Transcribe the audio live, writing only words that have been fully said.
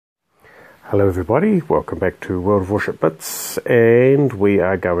Hello everybody, welcome back to World of Warships Blitz, and we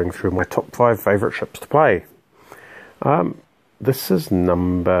are going through my top 5 favourite ships to play. This is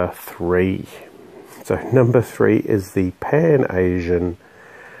number 3. So number 3 is the Pan-Asian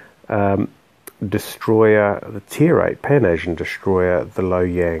destroyer, the Tier 8 Pan-Asian destroyer, the Lo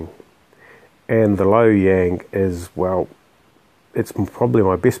Yang. And the Lo Yang is, well, it's probably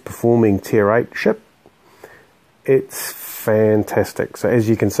my best performing Tier 8 ship. It's fantastic. So as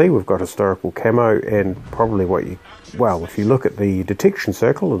you can see, we've got historical camo, and probably if you look at the detection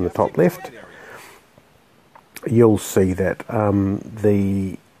circle in the top left, you'll see that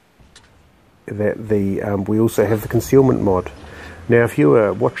we also have the concealment mod. Now, if you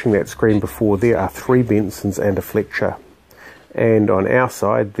were watching that screen before, there are 3 Bensons and a Fletcher, and on our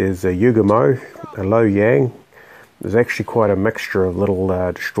side there's a Yugamo, a Lo Yang. There's actually quite a mixture of little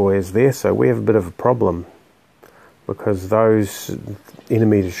destroyers there, so we have a bit of a problem, because those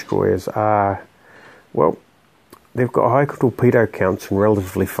enemy destroyers are, well, they've got high torpedo counts and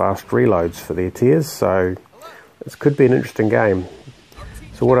relatively fast reloads for their tiers, so this could be an interesting game.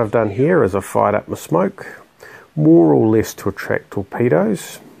 So what I've done here is I've fired up my smoke, more or less to attract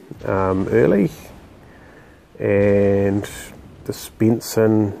torpedoes early, and this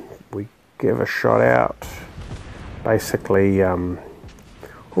Benson we give a shot out. Basically,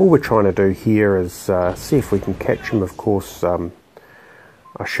 all we're trying to do here is see if we can catch him. Of course, I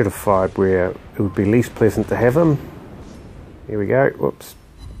should have fired where it would be least pleasant to have him. Here we go. Whoops.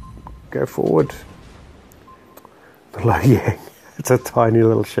 Go forward. The Lo Yang. It's a tiny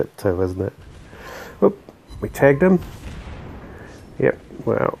little ship too, isn't it? Whoop. We tagged him. Yep.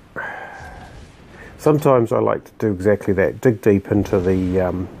 Well, sometimes I like to do exactly that. Dig deep into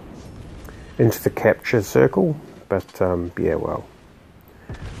the capture circle. But yeah, well.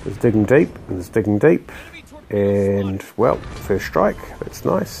 There's digging deep, and there's digging deep, and, well, first strike, that's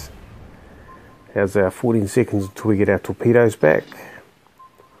nice. How's our 14 seconds until we get our torpedoes back?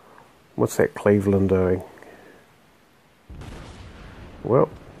 What's that Cleveland doing? Well,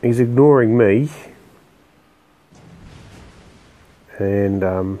 he's ignoring me, and,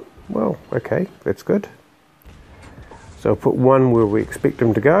 well, okay, that's good. So I'll put one where we expect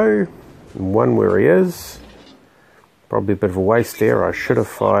him to go, and one where he is. Probably a bit of a waste there. I should have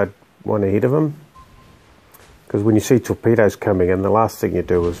fired one ahead of him, because when you see torpedoes coming in, the last thing you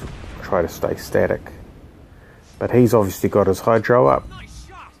do is try to stay static. But he's obviously got his hydro up,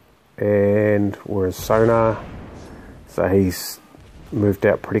 and or his sonar, so he's moved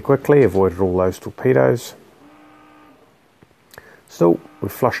out pretty quickly, avoided all those torpedoes. Still,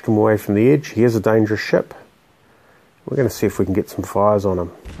 we've flushed him away from the edge. He is a dangerous ship. We're going to see if we can get some fires on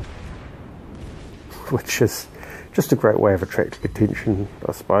him, which is just a great way of attracting attention,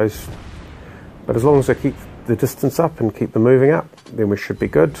 I suppose. But as long as I keep the distance up and keep them moving up, then we should be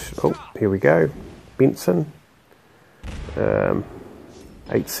good. Oh, here we go. Benson. 8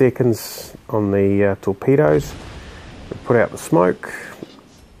 seconds on the torpedoes. We put out the smoke.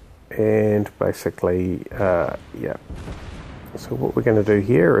 And basically, yeah. So what we're going to do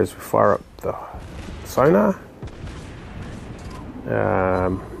here is we fire up the sonar.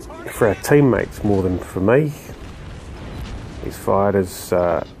 For our teammates more than for me. He's fired his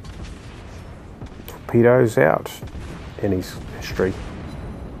torpedoes out, and he's history.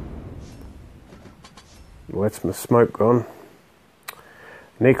 Well, that's my smoke gone.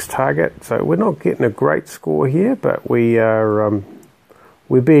 Next target. So we're not getting a great score here, but we are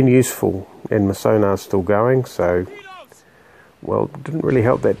we're being useful, and my sonar's still going. So, well, didn't really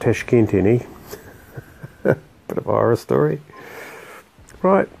help that Tashkent any. Bit of a horror story,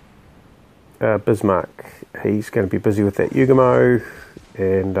 right? Bismarck. He's going to be busy with that Yugamo,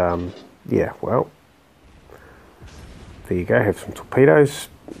 and yeah, well, there you go. Have some torpedoes.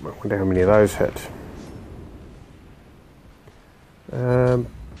 I wonder how many of those hit.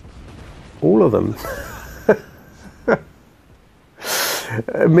 All of them.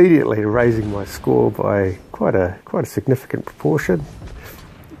 Immediately raising my score by quite a significant proportion.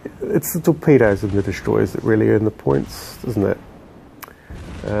 It's the torpedoes and the destroyers that really earn the points, isn't it?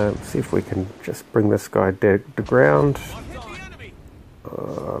 See if we can just bring this guy to ground.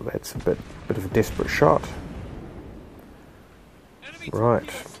 Oh, that's a bit of a desperate shot. Right.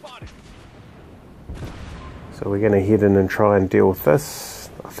 So we're going to head in and try and deal with this.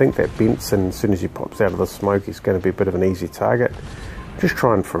 I think that Benson, as soon as he pops out of the smoke, he's going to be a bit of an easy target. Just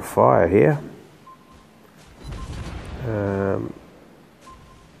trying for a fire here.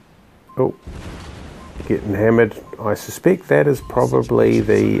 Oh. Getting hammered. I suspect that is probably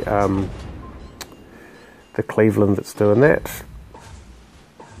the Cleveland that's doing that.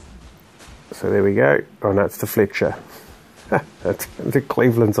 So there we go. Oh no, it's the Fletcher. The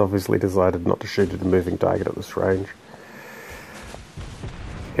Cleveland's obviously decided not to shoot at a moving target at this range.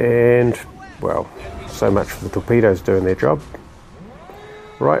 And, well, so much for the torpedoes doing their job.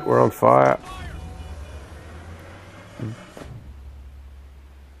 Right, we're on fire.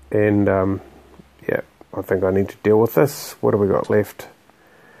 And, yeah, I think I need to deal with this. What have we got left?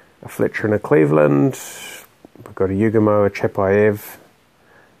 A Fletcher and a Cleveland. We've got a Yugamo, a Chapayev,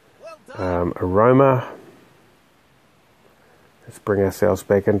 a Roma. Let's bring ourselves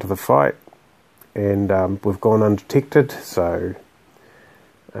back into the fight. And we've gone undetected, so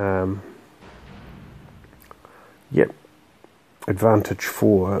yep, advantage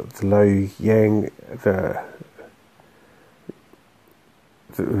for the low yang. The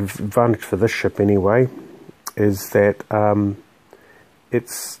advantage for this ship anyway is that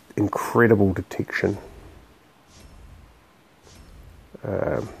it's incredible detection.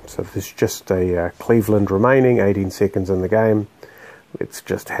 So there's just a Cleveland remaining, 18 seconds in the game. Let's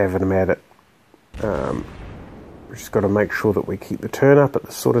just have them at it. We've just got to make sure that we keep the turn up at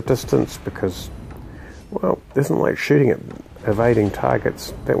this sort of distance because, well, it isn't like shooting at evading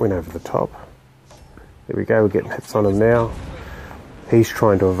targets. That went over the top. There we go, we're getting hits on him now. He's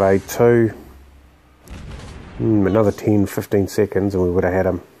trying to evade too. Another 10-15 seconds and we would have had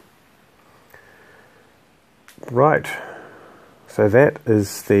him. Right. So that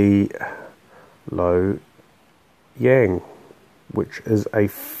is the Low Yang, which is a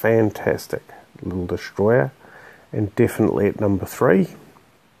fantastic little destroyer and definitely at number 3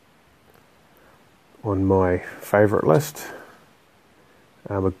 on my favourite list.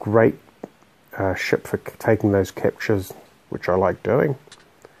 A great ship for taking those captures, which I like doing.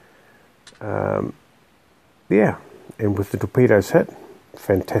 Yeah, and with the torpedoes hit,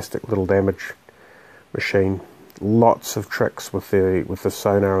 fantastic little damage machine. Lots of tricks with the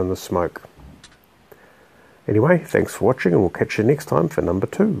sonar and the smoke. Anyway, thanks for watching and we'll catch you next time for number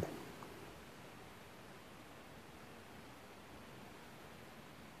 2.